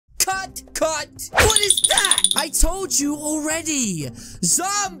Cut! What is that? I told you already.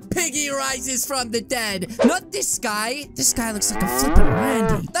 ZOMPIGGY rises from the dead. Not this guy. This guy looks like a flippin'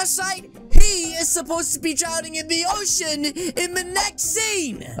 Randy. That's right. He is supposed to be drowning in the ocean in the next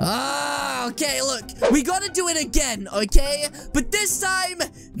scene. Ah, okay, look. We gotta do it again, okay? But this time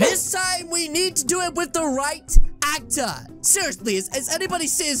we need to do it with the right actor. Seriously, has anybody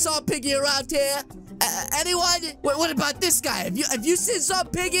seen ZOMPIGGY around here? Anyone? What about this guy? Have you seen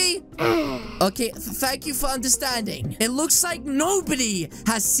ZOMPIGGY? Okay, thank you for understanding. It looks like nobody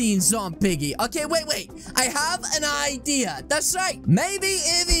has seen ZOMPIGGY. Okay, wait. I have an idea. That's right. Maybe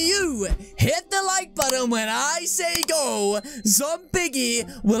if you hit the like button when I say go,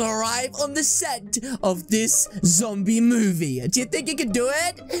 ZOMPIGGY will arrive on the set of this zombie movie. Do you think you can do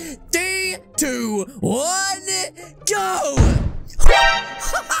it? 3, 2, 1, go!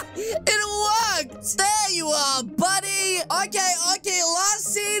 It worked! There you are, buddy! Okay, last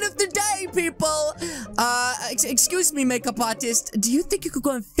scene of the day, people! Excuse me, makeup artist. Do you think you could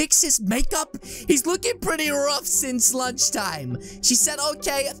go and fix his makeup? He's looking pretty rough since lunchtime. She said,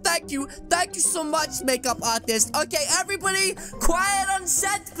 okay, thank you so much, makeup artist. Okay, everybody, quiet on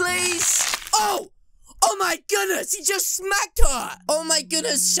set, please! Oh my goodness, he just smacked her! Oh my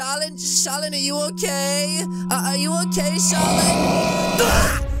goodness, Charlotte, are you okay? Are you okay, Charlotte?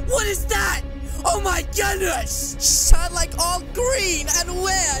 Ah! What is that? Oh my goodness! She turned like all green and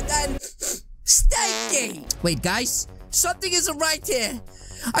weird and stinky. Wait, guys, something isn't right here.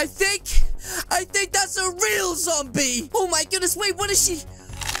 I think that's a real zombie. Oh my goodness, wait, what is she?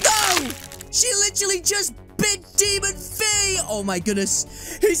 No! She literally just bit Demon Fee! Oh my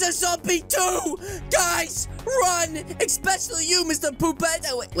goodness. He's a zombie too! Guys, run! Especially you, Mr. Poophead.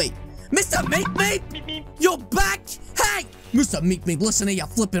 Oh, wait. Mr. Meat? You're back? Hey! Mr. Meat, listen to you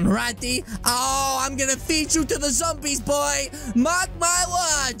flipping ratty. Oh, I'm gonna feed you to the zombies, boy. Mark my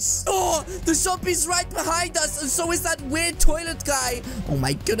words. Oh, the zombie's right behind us, and so is that weird toilet guy. Oh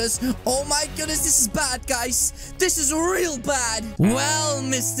my goodness. This is bad, guys. This is real bad. Well,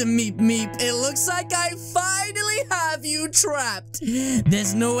 Mr. Meep, it looks like I finally have you trapped.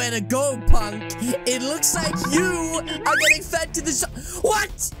 There's nowhere to go, punk. It looks like you are getting fed to the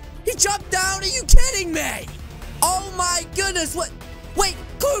What? He jumped down? Are you kidding me? Oh my goodness, what? Wait,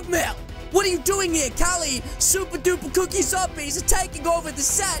 Goodmill! What are you doing here, Callie? Super duper cookie zombies are taking over the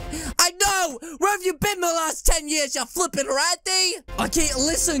set. I know! Where have you been the last 10 years, you flippin' ratty? Okay,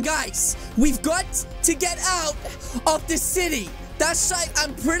 listen, guys. We've got to get out of the city. That's right,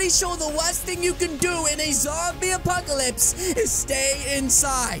 I'm pretty sure the worst thing you can do in a zombie apocalypse is stay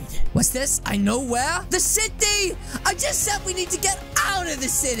inside. What's this? I know where? The city! I just said we need to get out of the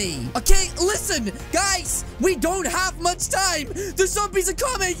city. Okay, listen, guys, we don't have much time. The zombies are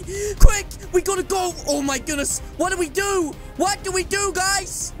coming. Quick, we gotta go. Oh my goodness, what do we do? What do we do,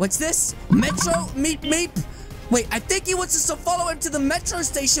 guys? What's this? Metro Meep. Wait, I think he wants us to follow him to the metro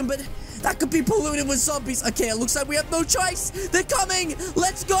station, but that could be polluted with zombies. Okay, it looks like we have no choice. They're coming.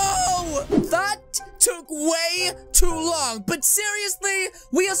 Let's go. That took way too long. But seriously,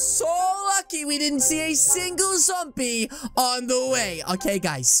 we are so lucky we didn't see a single zombie on the way. Okay,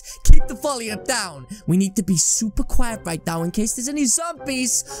 guys, keep the volume down. We need to be super quiet right now in case there's any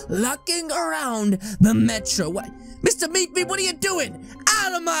zombies lurking around the metro. What? Mr. Meep, what are you doing?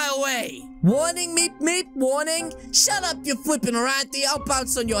 Out of my way. Warning, Meep, warning. Shut up, you flipping ratty. I'll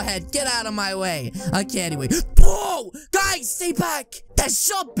bounce on your head. Get out of my way. Okay, anyway. Whoa! Guys, stay back. There's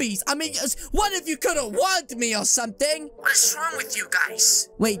zombies. I mean, one of you could have warned me or something. What's wrong with you guys?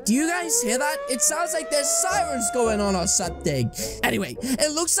 Wait, do you guys hear that? It sounds like there's sirens going on or something. Anyway,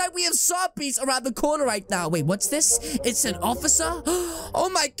 it looks like we have zombies around the corner right now. Wait, what's this? It's an officer? Oh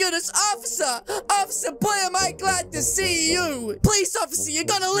my goodness, officer! Officer, boy, am I glad to see you. Please, officer, you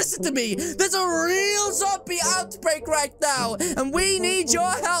gotta listen to me. There's a real zombie outbreak right now, and we need your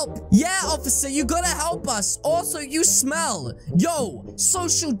help. Yeah, officer, you gotta help us. Also, you smell. Yo,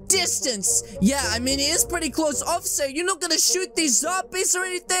 social distance. Yeah, I mean, it is pretty close. Officer, you're not gonna shoot these zombies or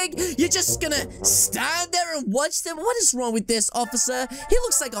anything. You're just gonna stand there and watch them. What is wrong with this officer? He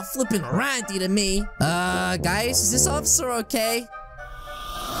looks like a flippin' randy to me. Guys, is this officer okay?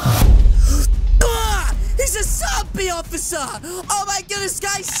 He's a zombie officer! Oh my goodness,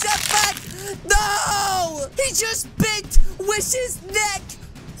 guys, step back! No! He just bit Wish's neck!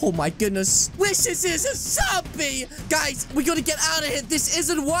 Oh my goodness. Wishes is a zombie. Guys, we gotta get out of here. This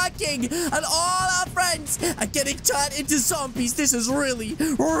isn't working. And all our friends are getting turned into zombies. This is really,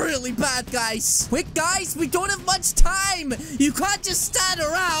 really bad, guys. Quick, guys, we don't have much time. You can't just stand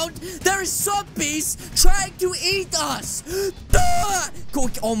around. There are zombies trying to eat us.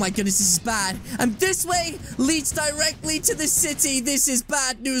 Oh my goodness, this is bad. And this way leads directly to the city. This is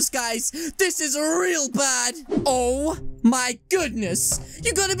bad news, guys. This is real bad. Oh my goodness.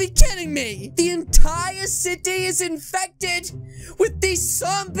 You gotta be kidding me. The entire city is infected with these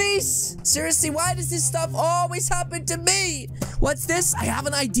zombies. Seriously, why does this stuff always happen to me? What's this? I have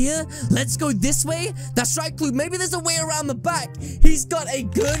an idea. Let's go this way. That's right, Clue. Maybe there's a way around the back. He's got a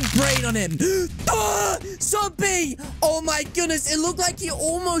good brain on him. Zombie! Oh my goodness. It looked like he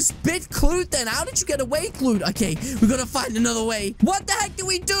almost bit Clue then. How did you get away, Clue? Okay, we gotta find another way. What the heck do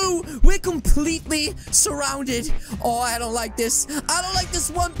we do? We're completely surrounded. Oh, I don't like this. I don't like this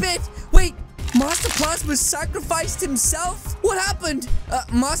one bit. Wait. Master Plasma sacrificed himself? What happened?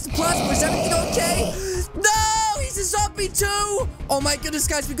 Master Plasma, is everything okay? No! He's a zombie too! Oh my goodness,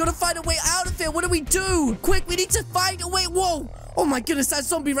 guys, we gotta find a way out of here. What do we do? Quick, we need to find a way. Whoa! Oh my goodness, that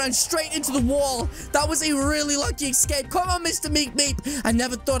zombie ran straight into the wall. That was a really lucky escape. Come on, Mr. Meep Meep. I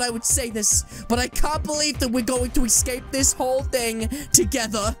never thought I would say this, but I can't believe that we're going to escape this whole thing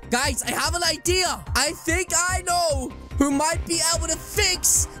together. Guys, I have an idea. I think I know who might be able to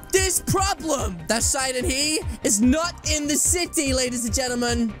fix this problem. That's right, and he is not in the city, ladies and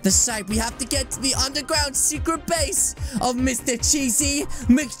gentlemen. That's right, we have to get to the underground secret base of Mr. Cheesy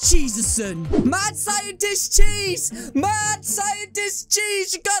McCheeserson. Mad Scientist Cheese! Mad Scientist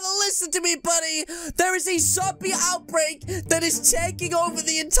Cheese! You gotta listen to me, buddy. There is a zombie outbreak that is taking over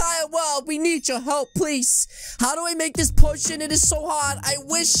the entire world. We need your help, please. How do I make this potion? It is so hard. I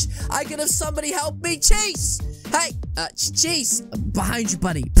wish I could have somebody help me. Cheese! Hey, Cheese, behind you,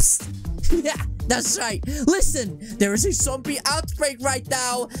 buddy. Yeah, that's right. Listen, there is a zombie outbreak right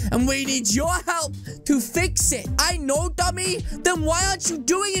now, and we need your help to fix it. I know, dummy. Then why aren't you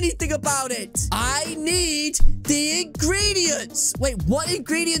doing anything about it? I need the ingredients. Wait, what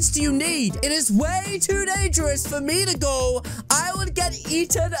ingredients do you need? It is way too dangerous for me to go. I would get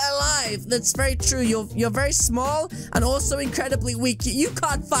eaten alive. That's very true. You're very small and also incredibly weak. You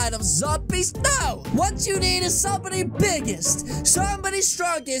can't fight off zombies. No. What you need is somebody biggest, somebody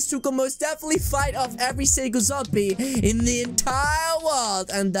strongest who can most definitely fight off every single zombie in the entire world.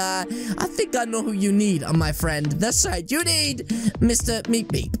 And I think I know who you need, my friend. That's right. You need Mr. Meep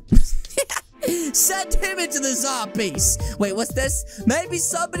Meep. Send him into the zombies. Wait, what's this? Maybe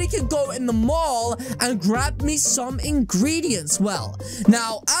somebody can go in the mall and grab me some ingredients. Well,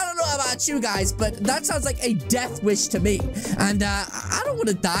 now, I don't know about you guys, but that sounds like a death wish to me. And I don't want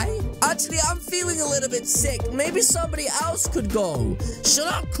to die. Actually, I'm feeling a little bit sick. Maybe somebody else could go. Shut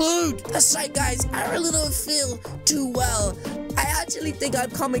up, Clue. That's right, guys. I really don't feel too well. I actually think I'm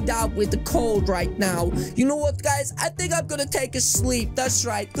coming down with the cold right now. You know what, guys? I think I'm gonna take a sleep. That's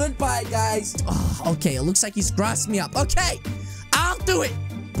right. Goodbye, guys. Oh, okay, it looks like he's grassed me up. Okay, I'll do it.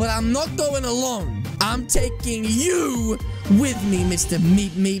 But I'm not going alone. I'm taking you with me, Mr.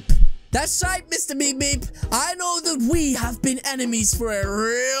 Meep Meep. That's right, Mr. Meep Meep. I know that we have been enemies for a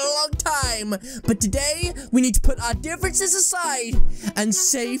real long time, but today we need to put our differences aside and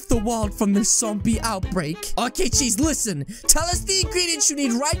save the world from this zombie outbreak. Okay, Cheese, listen. Tell us the ingredients you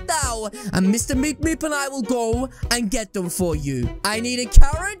need right now, and Mr. Meep Meep and I will go and get them for you. I need a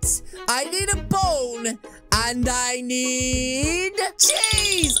carrot, I need a bone, and I need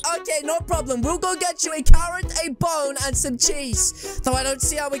cheese. Okay, no problem. We'll go get you a carrot, a bone, and some cheese. Though I don't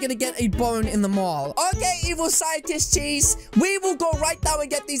see how we're gonna get a bone in the mall. Okay, evil scientist Cheese. We will go right now and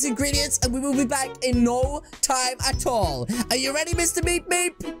get these ingredients, and we will be back in no time at all. Are you ready, Mr. Meep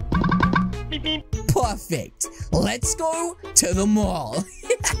Meep? Meep Meep. Perfect. Let's go to the mall.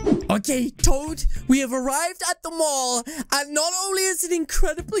 Okay, Toad, we have arrived at the mall, and not only is it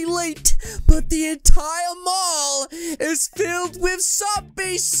incredibly late, but the entire mall is filled with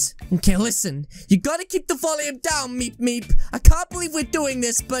zombies. Okay, listen, you gotta keep the volume down, Meep Meep. I can't believe we're doing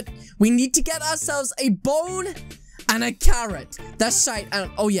this, but we need to get ourselves a bone and a carrot. That's right. And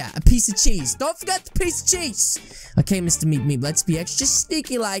oh yeah, a piece of cheese. Don't forget the piece of cheese. Okay, Mr. Meep Meep, let's be extra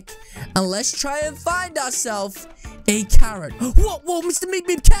sneaky like, and let's try and find ourselves a carrot. Whoa, Mr. Meep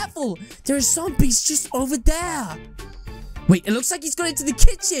Meep, careful! There are zombies just over there. Wait, it looks like he's gone into the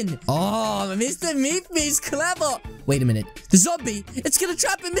kitchen. Oh, Mr. Meep Meep's clever. Wait a minute. The zombie, it's gonna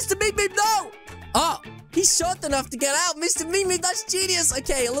trap him. Mr. Meep Meep, no! Oh, he's short enough to get out. Mr. Meep Meep, that's genius.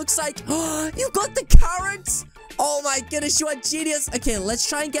 Okay, it looks like, oh, you got the carrots. Oh my goodness, you are genius. Okay, let's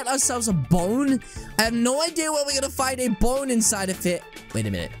try and get ourselves a bone. I have no idea where we're gonna find a bone inside of it. Wait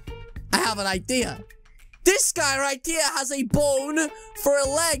a minute. I have an idea. This guy right here has a bone for a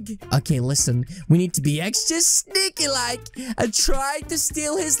leg. Okay, listen. We need to be extra sneaky-like and try to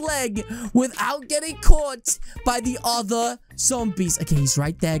steal his leg without getting caught by the other zombies. Okay, he's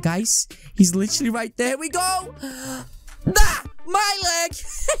right there, guys. He's literally right there. Here we go. Ah, my leg.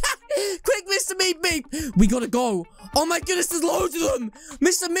 Quick, Mr. Meep Meep. We gotta go. Oh my goodness, there's loads of them.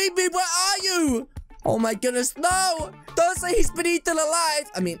 Mr. Meep Meep, where are you? Oh my goodness, no! Don't say he's been eaten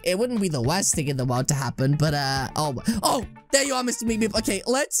alive! I mean, it wouldn't be the worst thing in the world to happen, but, oh, there you are, Mr. Meep Meep. Okay,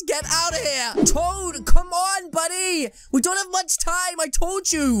 let's get out of here! Toad, come on, buddy! We don't have much time, I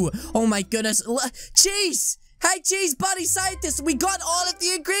told you! Oh my goodness, Cheese! Hey, Cheese, buddy, scientist, we got all of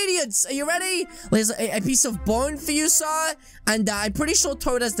the ingredients! Are you ready? There's a piece of bone for you, sir. And I'm pretty sure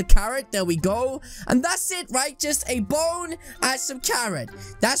Toad has the carrot. There we go. And that's it, right? Just a bone and some carrot.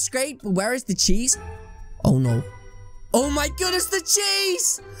 That's great, but where is the cheese? Oh, no. Oh, my goodness, the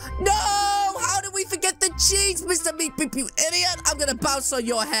cheese! No! How did we forget the cheese, Mr. Meep Meep, you idiot? I'm gonna bounce on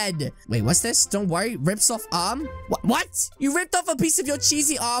your head. Wait, what's this? Don't worry. Rips off arm? What? You ripped off a piece of your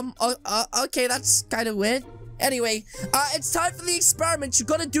cheesy arm? Okay, that's kind of weird. Anyway, it's time for the experiment. You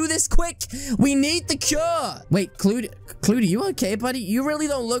gotta do this quick. We need the cure. Wait, Clued, are you okay, buddy? You really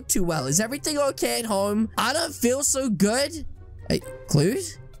don't look too well. Is everything okay at home? I don't feel so good. Hey,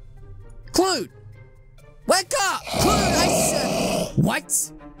 Clued? Clued! Wake up! Clued, I said...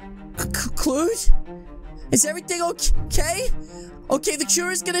 What? Clued? Is everything okay? Okay, the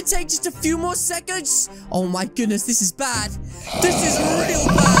cure is gonna take just a few more seconds. Oh my goodness, this is bad. This is real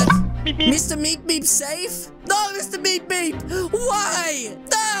bad. Beep, beep. Mr. Meep Meep safe? No, Mr. Meep Meep! Why?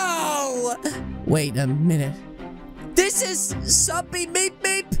 No! Wait a minute. This is Zombie Meep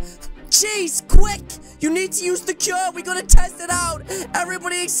Meep! Jeez, quick! You need to use the cure! We gotta test it out!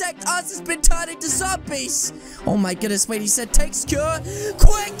 Everybody except us has been turned into zombies! Oh my goodness, wait, he said takes cure?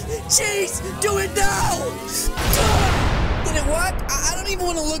 Quick! Jeez! Do it now! Did it work? I don't even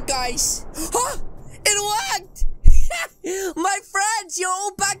want to look, guys. Huh? It worked! My friends, you're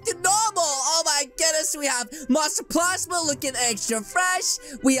all back to normal. Oh my goodness, we have Master Plasma looking extra fresh.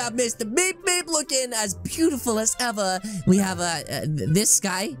 We have Mr. Meep Meep looking as beautiful as ever. We have this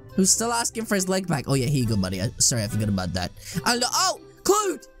guy who's still asking for his leg back. Oh yeah, here you go, buddy. Sorry, I forgot about that. And oh,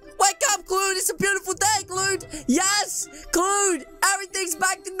 Clued! Wake up, Clued! It's a beautiful day, Clued! Yes! Clued! Everything's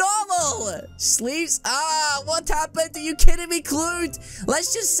back to normal! Sleeps? Ah, what happened? Are you kidding me, Clued?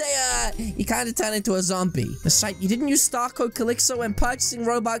 Let's just say, you kind of turned into a zombie. That's right, you didn't use star code Calixo when purchasing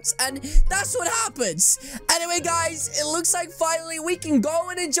Robux, and that's what happens! Anyway, guys, it looks like finally we can go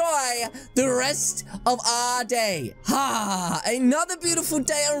and enjoy the rest of our day. Ha! Another beautiful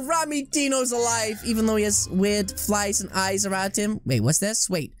day, and Rami Dino's alive, even though he has weird flies and eyes around him. Wait, what's this?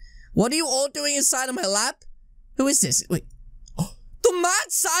 Wait. What are you all doing inside of my lab? Who is this? Wait. Oh, the mad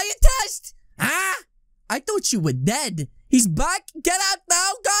scientist? Huh? I thought you were dead. He's back. Get out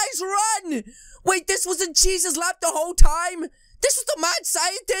now, guys. Run. Wait, this wasn't Cheese's lab the whole time? This was the mad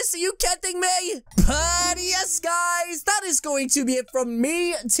scientist? Are you kidding me? But yes, guys, that is going to be it from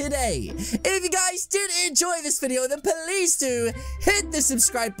me today. If you guys did enjoy this video, then please do hit the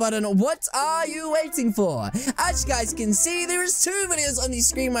subscribe button. What are you waiting for? As you guys can see, there is 2 videos on the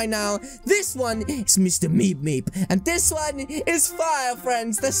screen right now. This one is Mr. Meep Meep, and this one is Fire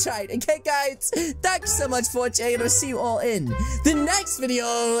Friends. That's right. Okay, guys, thanks so much for watching, and I'll see you all in the next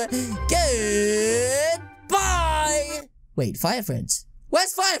video. Goodbye. Wait, Fire Friends?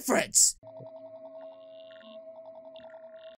 Where's Fire Friends?